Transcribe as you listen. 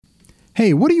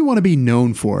Hey, what do you want to be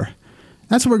known for?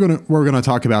 That's what we're gonna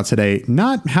talk about today.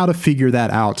 Not how to figure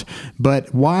that out,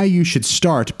 but why you should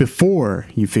start before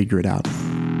you figure it out.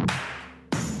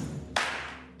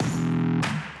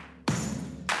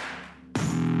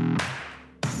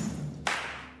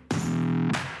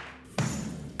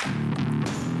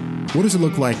 What does it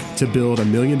look like to build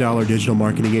 $1 million digital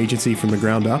marketing agency from the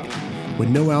ground up with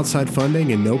no outside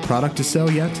funding and no product to sell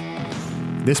yet?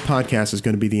 This podcast is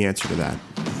going to be the answer to that.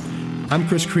 I'm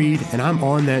Chris Creed, and I'm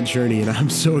on that journey, and I'm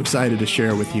so excited to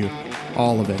share with you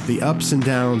all of it. The ups and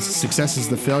downs, the successes,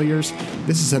 the failures.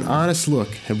 This is an honest look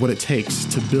at what it takes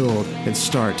to build and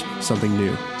start something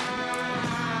new.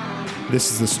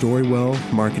 This is the Storywell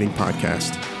Marketing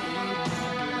Podcast.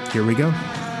 Here we go.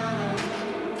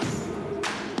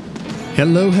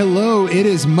 Hello. It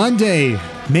is Monday.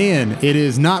 Man, it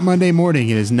is not Monday morning.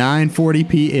 It is 9:40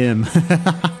 p.m.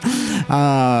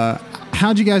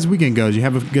 How'd you guys' weekend go? Did you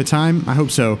have a good time? I hope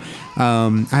so.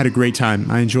 I had a great time.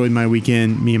 I enjoyed my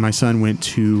weekend. Me and my son went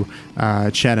to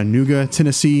Chattanooga,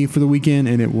 Tennessee for the weekend,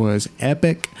 and it was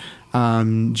epic.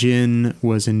 Jen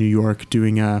was in New York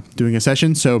doing a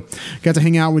session, so got to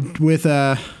hang out with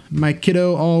my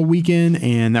kiddo all weekend,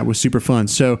 and that was super fun.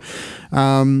 So,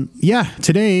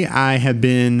 today I have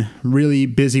been really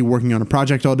busy working on a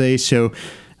project all day, so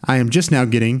I am just now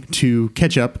getting to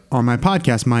catch up on my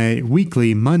podcast, my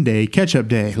weekly Monday catch-up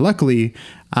day. Luckily,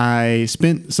 I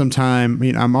spent some time,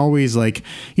 I'm always like,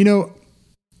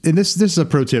 and this is a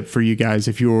pro tip for you guys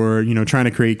if you're, trying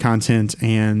to create content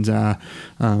and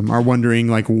are wondering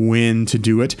like when to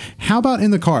do it. How about in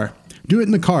the car? Do it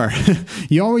in the car.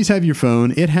 You always have your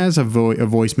phone. It has a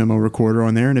voice memo recorder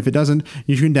on there. And if it doesn't,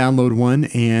 you can download one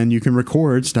and you can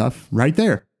record stuff right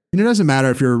there. And it doesn't matter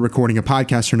if you're recording a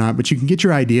podcast or not, but you can get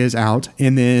your ideas out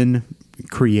and then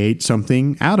create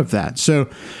something out of that. So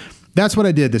that's what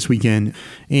I did this weekend.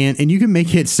 And you can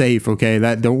make it safe, okay?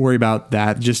 Don't worry about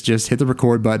that. Just hit the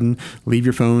record button, leave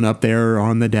your phone up there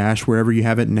on the dash, wherever you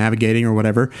have it navigating or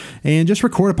whatever, and just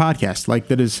record a podcast like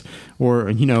that is, or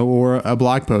a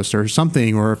blog post or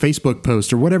something, or a Facebook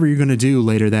post or whatever you're going to do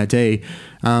later that day.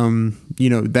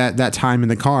 That time in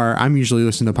the car, I'm usually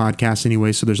listening to podcasts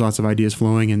anyway, so there's lots of ideas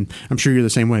flowing, and I'm sure you're the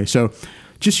same way. So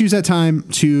just use that time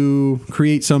to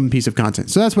create some piece of content.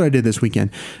 So that's what I did this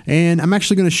weekend. And I'm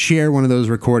actually going to share one of those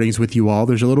recordings with you all.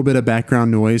 There's a little bit of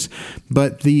background noise,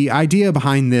 but the idea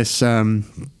behind this thing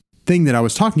that I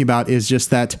was talking about is just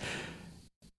that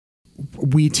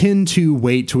we tend to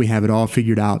wait till we have it all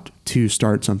figured out to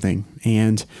start something.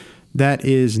 And that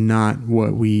is not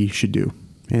what we should do.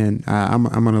 And I'm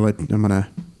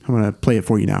gonna play it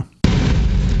for you now.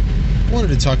 I wanted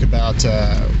to talk about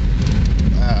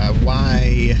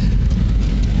why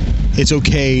it's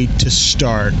okay to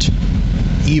start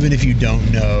even if you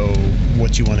don't know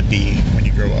what you want to be when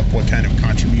you grow up, what kind of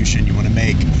contribution you want to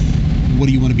make, what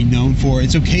do you want to be known for.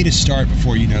 It's okay to start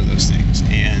before you know those things.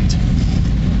 And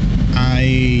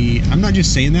I'm not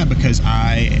just saying that because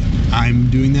I'm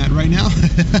doing that right now.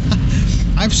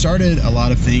 I've started a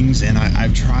lot of things, and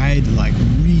I've tried like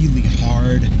really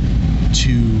hard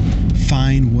to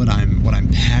find what I'm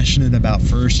passionate about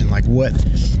first, and like what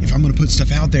if I'm going to put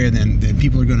stuff out there, then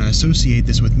people are going to associate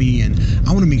this with me, and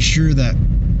I want to make sure that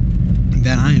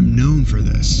I am known for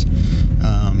this.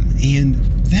 And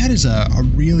that is a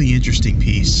really interesting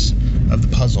piece of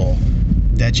the puzzle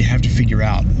that you have to figure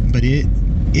out. But it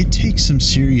takes some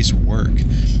serious work,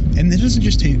 and it doesn't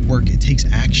just take work. It takes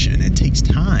action. It takes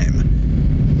time.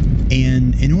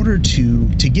 And in order to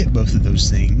get both of those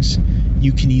things,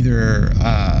 you can either,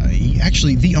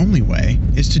 actually the only way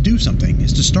is to do something,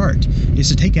 is to start, is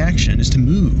to take action, is to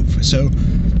move. So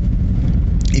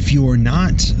if you're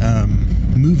not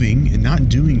moving and not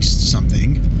doing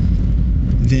something,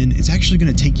 then it's actually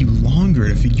going to take you longer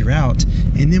to figure out.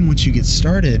 And then once you get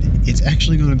started, it's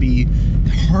actually going to be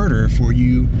harder for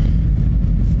you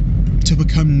to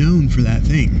become known for that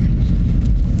thing.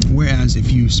 Whereas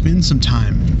if you spend some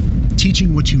time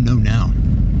teaching what you know now,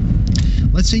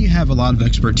 let's say you have a lot of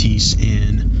expertise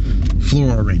in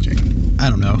floral arranging, I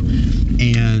don't know,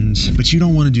 but you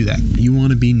don't want to do that. You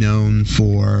want to be known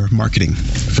for marketing,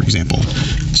 for example.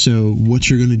 So what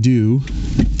you're going to do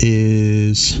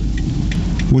is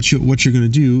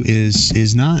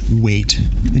not wait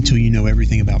until you know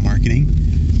everything about marketing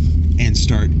and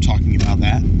start talking about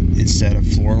that instead of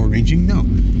floral arranging. No,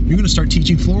 you're going to start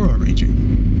teaching floral arranging.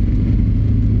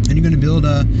 And you're going to build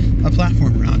a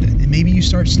platform around it. And maybe you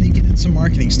start sneaking in some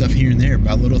marketing stuff here and there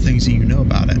about little things that you know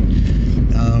about it.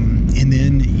 And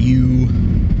then you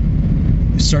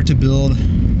start to build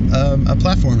a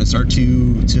platform and start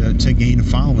to gain a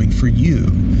following for you.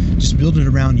 Just build it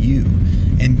around you.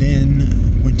 And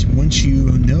then once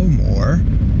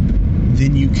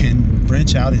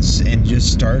branch out and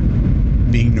just start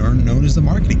being known as the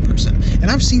marketing person. And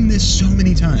I've seen this so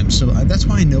many times, so that's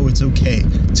why I know it's okay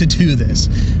to do this.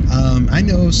 I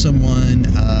know someone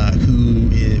who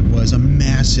was a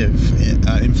massive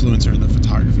influencer in the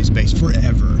photography space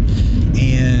forever,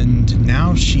 and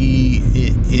now she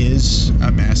is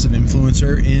a massive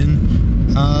influencer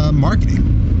in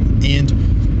marketing. And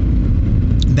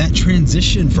that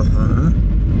transition for her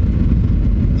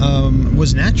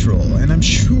was natural, and I'm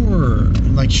sure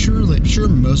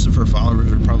most of her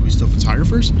followers are probably still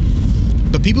photographers,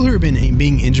 but people who have been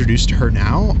being introduced to her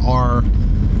now are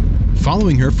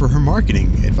following her for her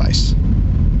marketing advice,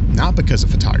 not because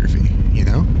of photography.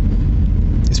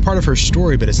 It's part of her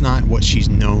story, but it's not what she's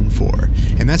known for.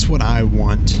 And that's what I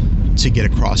want to get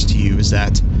across to you, is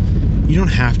that you don't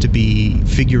have to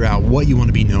figure out what you want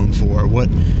to be known for, what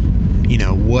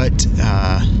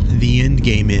the end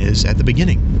game is at the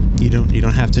beginning. You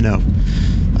don't have to know.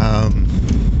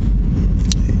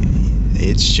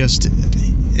 It's just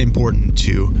important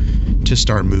to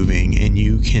start moving, and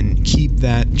you can keep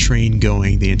that train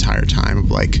going the entire time of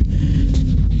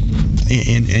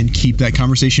and keep that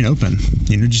conversation open.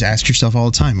 Just ask yourself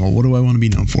all the time, well, what do I want to be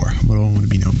known for? What do I want to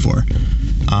be known for?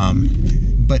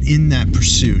 But in that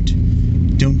pursuit,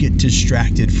 don't get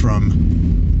distracted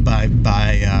by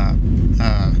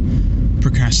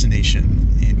procrastination,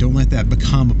 and don't let that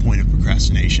become a point of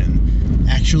procrastination.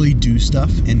 Actually do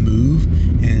stuff and move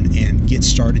and get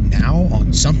started now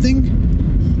on something,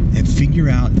 and figure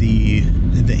out the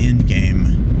end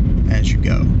game as you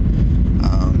go.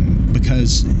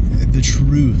 Because the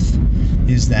truth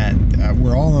is that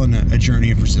we're all on a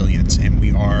journey of resilience, and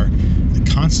we are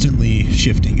constantly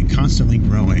shifting and constantly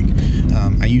growing.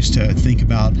 I used to think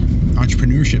about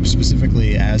entrepreneurship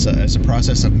specifically as a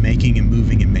process of making and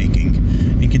moving and making,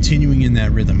 and continuing in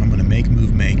that rhythm. I'm going to make,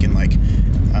 move, make, and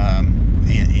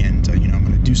I'm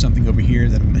going to do something over here,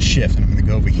 then I'm going to shift, and I'm going to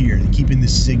go over here, and keeping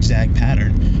this zigzag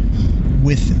pattern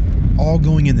with all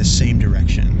going in the same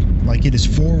direction. Like, it is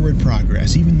forward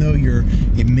progress, even though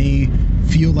it may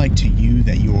feel like to you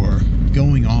that you're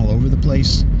going all over the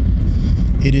place.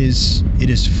 It is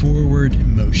forward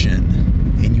motion,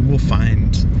 and you will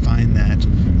find that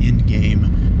end game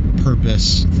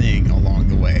purpose thing along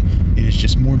the way. It is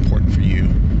just more important for you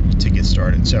to get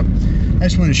started. So I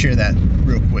just wanted to share that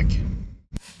real quick.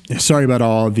 Sorry about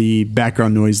all the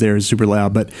background noise there. Is super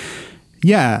loud, but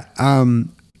yeah,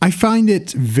 I find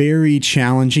it very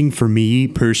challenging for me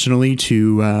personally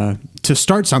to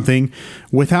start something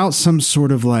without some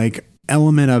sort of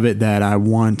element of it that I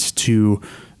want to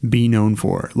be known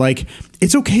for.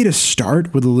 It's okay to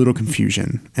start with a little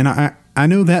confusion, and I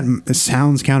know that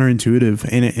sounds counterintuitive,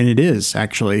 and it is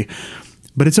actually.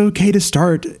 But it's okay to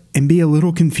start and be a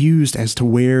little confused as to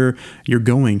where you're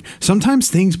going. Sometimes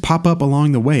things pop up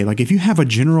along the way. If you have a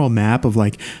general map of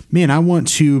man, I want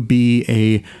to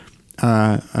be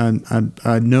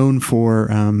known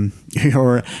for,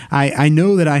 or I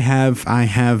know that I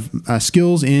have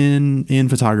skills in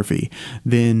photography,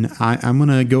 then I'm going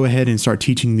to go ahead and start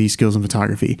teaching these skills in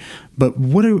photography. But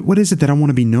what is it that I want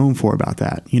to be known for about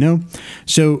that?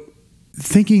 So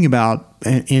thinking about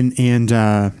and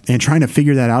trying to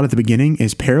figure that out at the beginning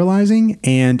is paralyzing,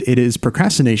 and it is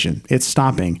procrastination. It's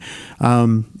stopping.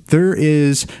 There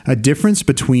is a difference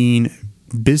between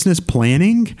business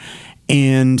planning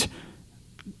and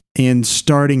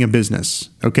starting a business.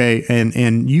 Okay.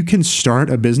 And you can start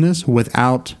a business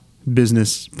without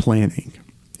business planning.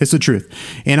 It's the truth.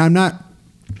 And I'm not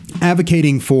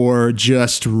advocating for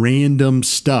just random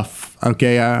stuff.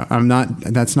 Okay.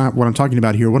 That's not what I'm talking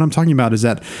about here. What I'm talking about is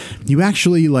that you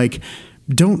actually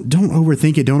don't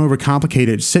overthink it. Don't overcomplicate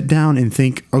it. Sit down and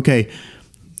think, okay,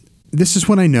 this is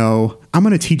what I know. I'm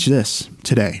going to teach this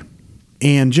today,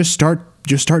 and just start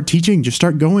teaching, just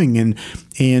start going and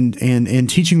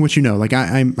teaching what you know.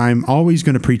 I'm always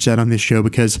going to preach that on this show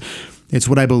because it's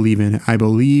what I believe in. I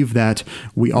believe that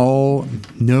we all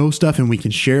know stuff, and we can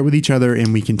share it with each other,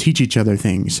 and we can teach each other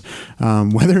things.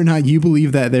 Whether or not you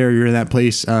believe that you're in that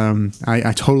place,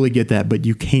 I totally get that, but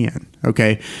you can.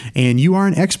 Okay. And you are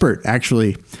an expert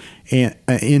actually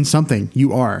in something.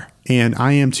 You are, and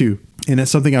I am too. And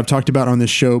that's something I've talked about on this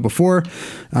show before.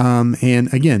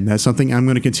 And again, that's something I'm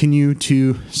going to continue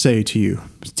to say to you.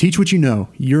 Teach what you know.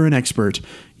 You're an expert.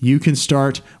 You can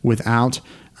start without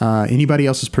anybody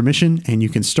else's permission, and you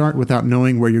can start without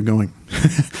knowing where you're going.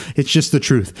 It's just the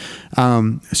truth.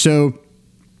 So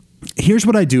here's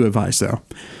what I do advise, though.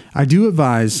 I do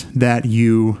advise that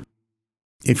you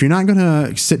if you're not going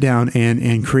to sit down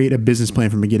and create a business plan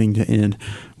from beginning to end,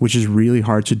 which is really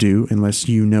hard to do unless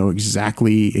you know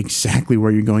exactly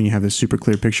where you're going, you have this super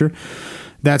clear picture,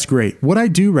 that's great. What I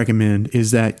do recommend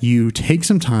is that you take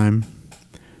some time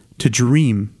to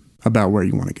dream about where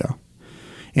you want to go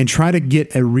and try to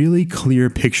get a really clear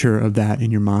picture of that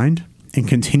in your mind and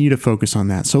continue to focus on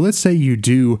that. So let's say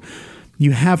you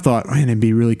have thought, man, it'd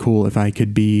be really cool if I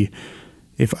could be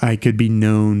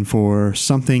known for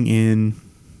something in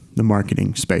the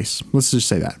marketing space. Let's just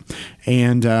say that.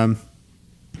 And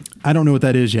I don't know what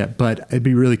that is yet, but it'd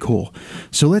be really cool.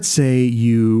 So let's say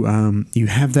you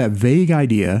have that vague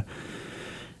idea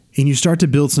and you start to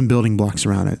build some building blocks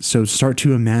around it. So start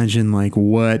to imagine like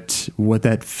what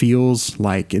that feels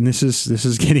like. And this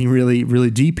is getting really, really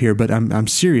deep here, but I'm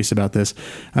serious about this.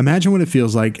 Imagine what it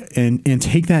feels like and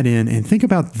take that in and think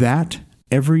about that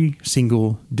every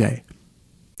single day.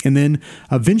 And then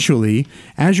eventually,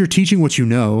 as you're teaching what you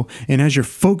know, and as you're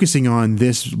focusing on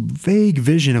this vague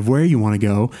vision of where you want to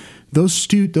go, those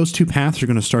two paths are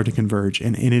going to start to converge.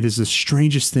 And it is the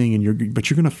strangest thing, but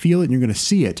you're going to feel it and you're going to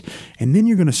see it. And then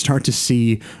you're going to start to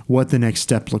see what the next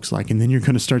step looks like. And then you're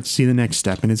going to start to see the next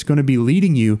step. And it's going to be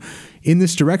leading you in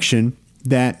this direction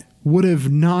that would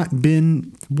have not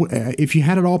been, if you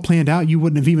had it all planned out, you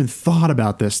wouldn't have even thought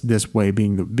about this way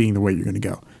being the way you're going to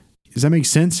go. Does that make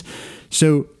sense?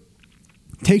 So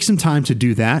take some time to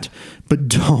do that, but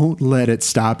don't let it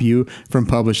stop you from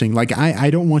publishing. Like I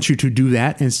don't want you to do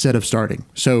that instead of starting.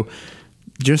 So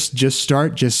just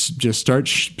start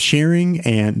sharing.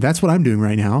 And that's what I'm doing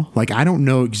right now. Like, I don't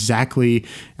know exactly.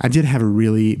 I did have a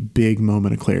really big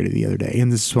moment of clarity the other day. And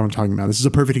this is what I'm talking about. This is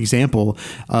a perfect example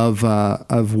of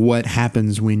what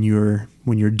happens when you're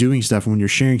doing stuff, when you're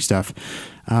sharing stuff.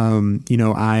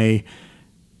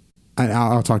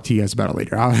 I'll talk to you guys about it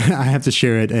later. I have to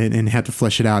share it and have to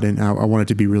flesh it out, and I want it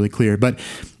to be really clear. But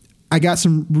I got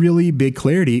some really big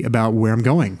clarity about where I'm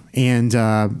going. And,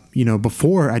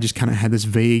 before I just kind of had this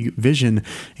vague vision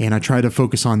and I tried to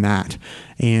focus on that,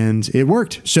 and it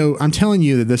worked. So I'm telling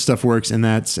you that this stuff works, and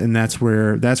that's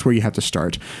where you have to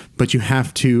start. But you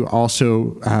have to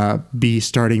also be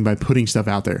starting by putting stuff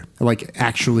out there, like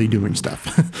actually doing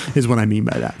stuff is what I mean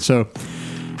by that. So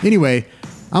anyway,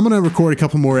 I'm going to record a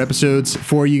couple more episodes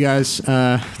for you guys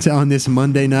on this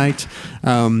Monday night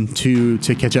to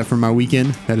catch up from my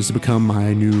weekend. That has become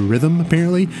my new rhythm,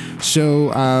 apparently. So,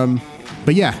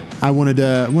 but yeah, I wanted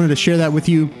to share that with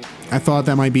you. I thought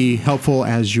that might be helpful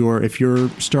if you're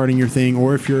starting your thing,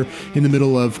 or if you're in the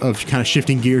middle of kind of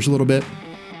shifting gears a little bit.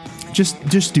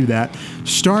 Just do that.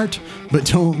 Start, but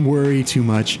don't worry too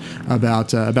much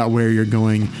about where you're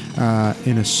going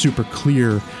in a super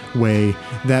clear way.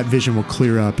 That vision will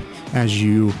clear up as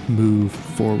you move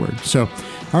forward. So,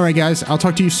 all right, guys, I'll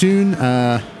talk to you soon.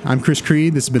 I'm Chris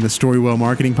Creed. This has been the Storywell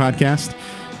Marketing Podcast.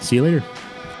 See you later.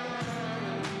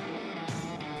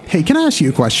 Hey, can I ask you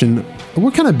a question?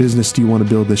 What kind of business do you want to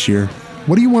build this year?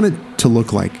 What do you want it to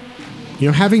look like?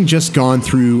 Having just gone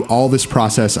through all this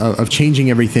process of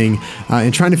changing everything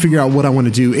and trying to figure out what I want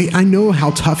to do, I know how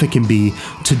tough it can be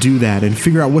to do that and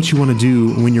figure out what you want to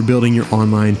do when you're building your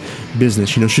online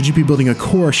business. Should you be building a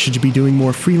course? Should you be doing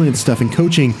more freelance stuff and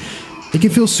coaching? It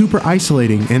can feel super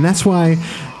isolating. And that's why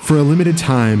for a limited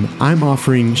time, I'm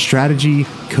offering strategy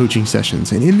coaching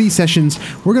sessions. And in these sessions,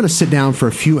 we're going to sit down for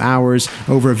a few hours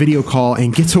over a video call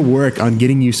and get to work on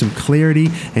getting you some clarity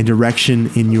and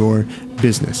direction in your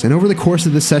business. And over the course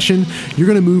of this session, you're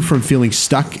going to move from feeling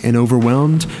stuck and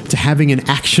overwhelmed to having an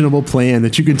actionable plan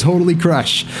that you can totally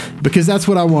crush, because that's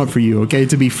what I want for you, okay?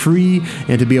 To be free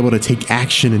and to be able to take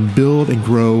action and build and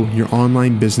grow your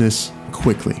online business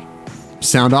quickly.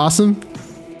 Sound awesome?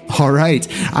 All right.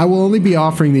 I will only be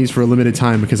offering these for a limited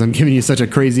time because I'm giving you such a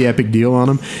crazy epic deal on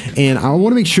them. And I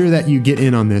want to make sure that you get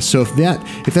in on this. So if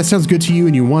that sounds good to you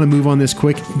and you want to move on this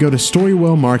quick, go to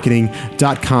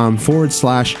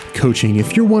storywellmarketing.com/coaching.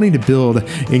 If you're wanting to build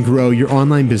and grow your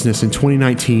online business in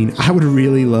 2019, I would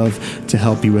really love to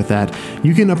help you with that.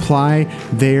 You can apply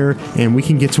there and we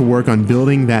can get to work on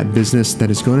building that business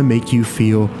that is going to make you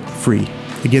feel free.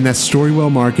 Again, that's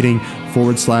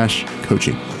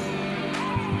storywellmarketing.com/coaching.